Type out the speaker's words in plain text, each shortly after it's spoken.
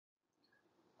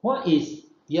What is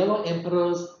Yellow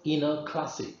Emperor's inner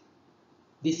classic?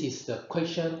 This is the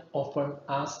question often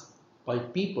asked by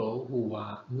people who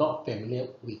are not familiar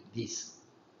with this.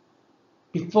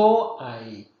 Before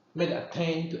I make an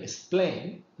attempt to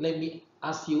explain, let me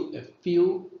ask you a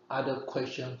few other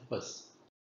questions first.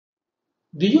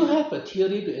 Do you have a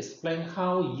theory to explain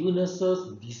how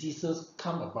illnesses, diseases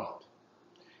come about?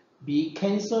 Be it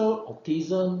cancer,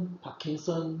 autism,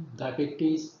 Parkinson,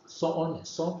 diabetes, so on and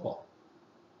so forth.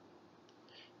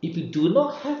 If you do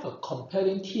not have a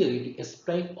compelling theory to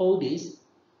explain all this,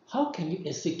 how can you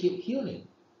execute healing?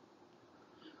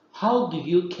 How do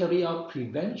you carry out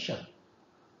prevention?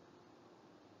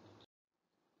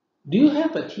 Do you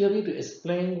have a theory to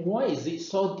explain why is it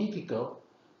so difficult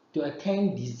to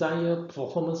attain desired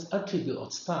performance attribute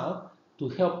of staff to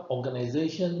help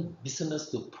organization, business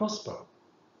to prosper?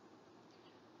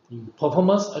 The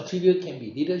performance attribute can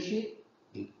be leadership,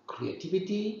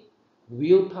 creativity,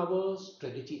 willpower,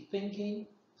 strategic thinking,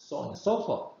 so on and so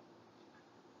forth.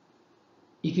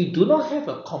 If you do not have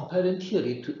a compelling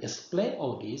theory to explain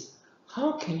all this,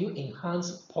 how can you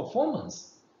enhance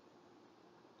performance?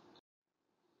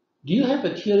 Do you have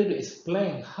a theory to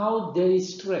explain how daily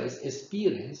stress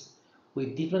experienced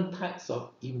with different types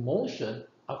of emotion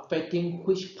affecting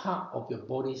which part of your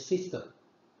body system?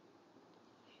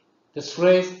 The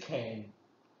stress can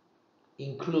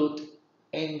include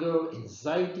anger,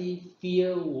 anxiety,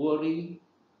 fear, worry.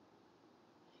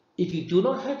 If you do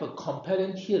not have a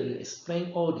compelling theory to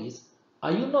explain all this,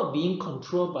 are you not being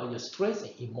controlled by your stress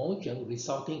and emotion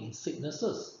resulting in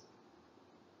sicknesses?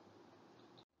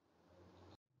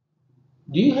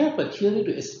 Do you have a theory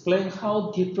to explain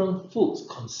how different foods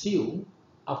consumed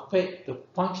affect the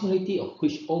functionality of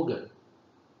which organ?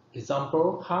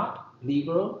 Example, heart,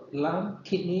 liver, lung,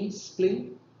 kidney,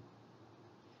 spleen.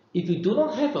 If you do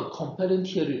not have a compelling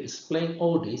theory to explain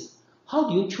all this, how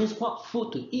do you choose what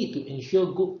food to eat to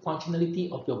ensure good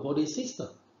functionality of your body system?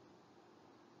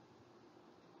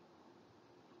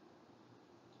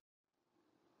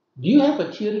 Do you have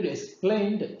a theory to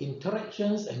explain the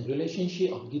interactions and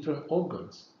relationship of different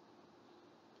organs?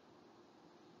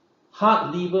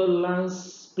 Heart, liver,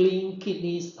 lungs, spleen,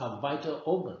 kidneys are vital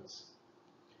organs.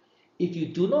 If you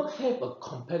do not have a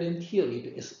compelling theory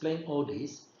to explain all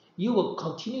this, you will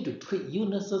continue to treat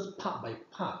illnesses part by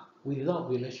part without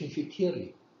relationship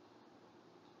theory.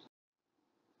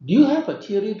 Do you have a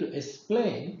theory to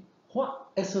explain what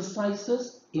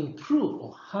exercises improve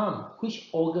or harm which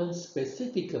organs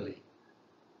specifically?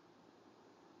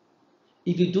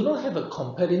 If you do not have a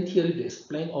compelling theory to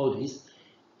explain all this,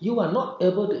 you are not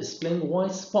able to explain why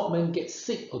sportsmen get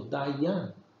sick or die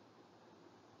young.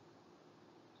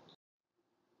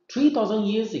 3,000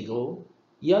 years ago,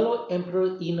 Yellow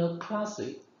Emperor Inner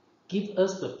Classic give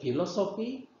us the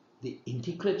philosophy, the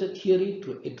integrated theory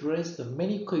to address the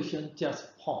many questions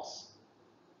just posed.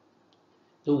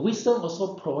 The wisdom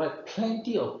also provides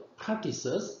plenty of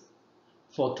practices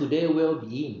for today's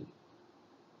well-being.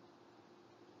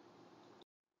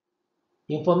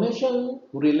 Information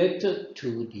related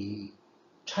to the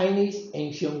Chinese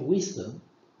ancient wisdom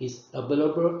is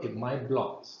available in my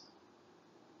blogs.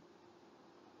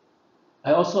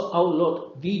 I also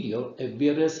upload video at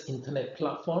various internet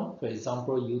platforms, for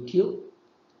example, YouTube.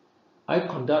 I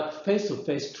conduct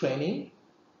face-to-face training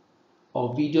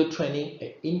or video training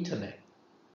at internet.